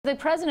The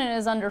president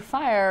is under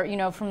fire,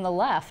 from the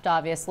left,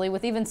 obviously,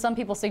 with even some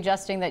people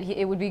suggesting that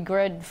it would be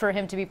good for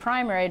him to be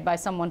primaried by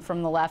someone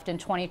from the left in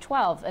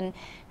 2012. And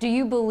do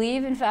you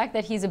believe, in fact,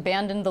 that he's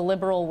abandoned the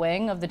liberal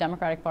wing of the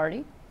Democratic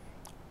Party?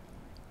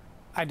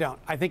 I don't.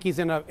 I think he's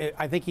in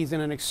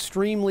an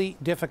extremely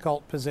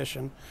difficult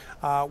position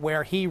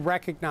where he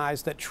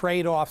recognized that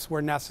trade-offs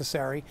were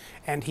necessary,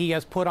 and he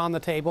has put on the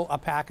table a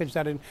package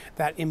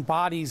that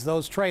embodies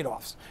those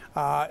trade-offs.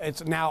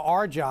 It's now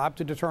our job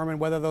to determine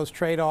whether those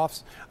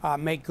trade-offs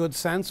make good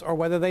sense or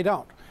whether they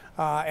don't.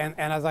 And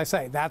as I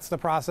say, that's the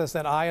process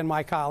that I and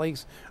my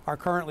colleagues are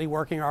currently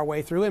working our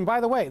way through. And by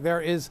the way,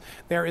 there is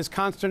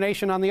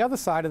consternation on the other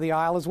side of the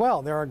aisle as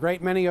well. There are a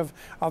great many of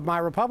my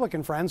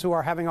Republican friends who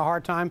are having a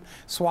hard time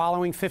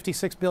swallowing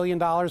 $56 billion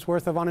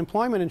worth of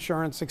unemployment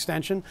insurance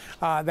extension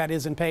that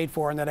isn't paid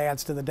for and that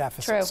adds to the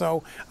deficit. True.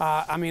 So,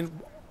 I mean,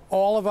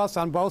 all of us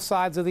on both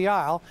sides of the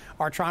aisle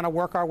are trying to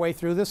work our way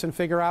through this and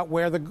figure out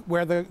where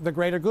the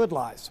greater good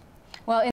lies. Well,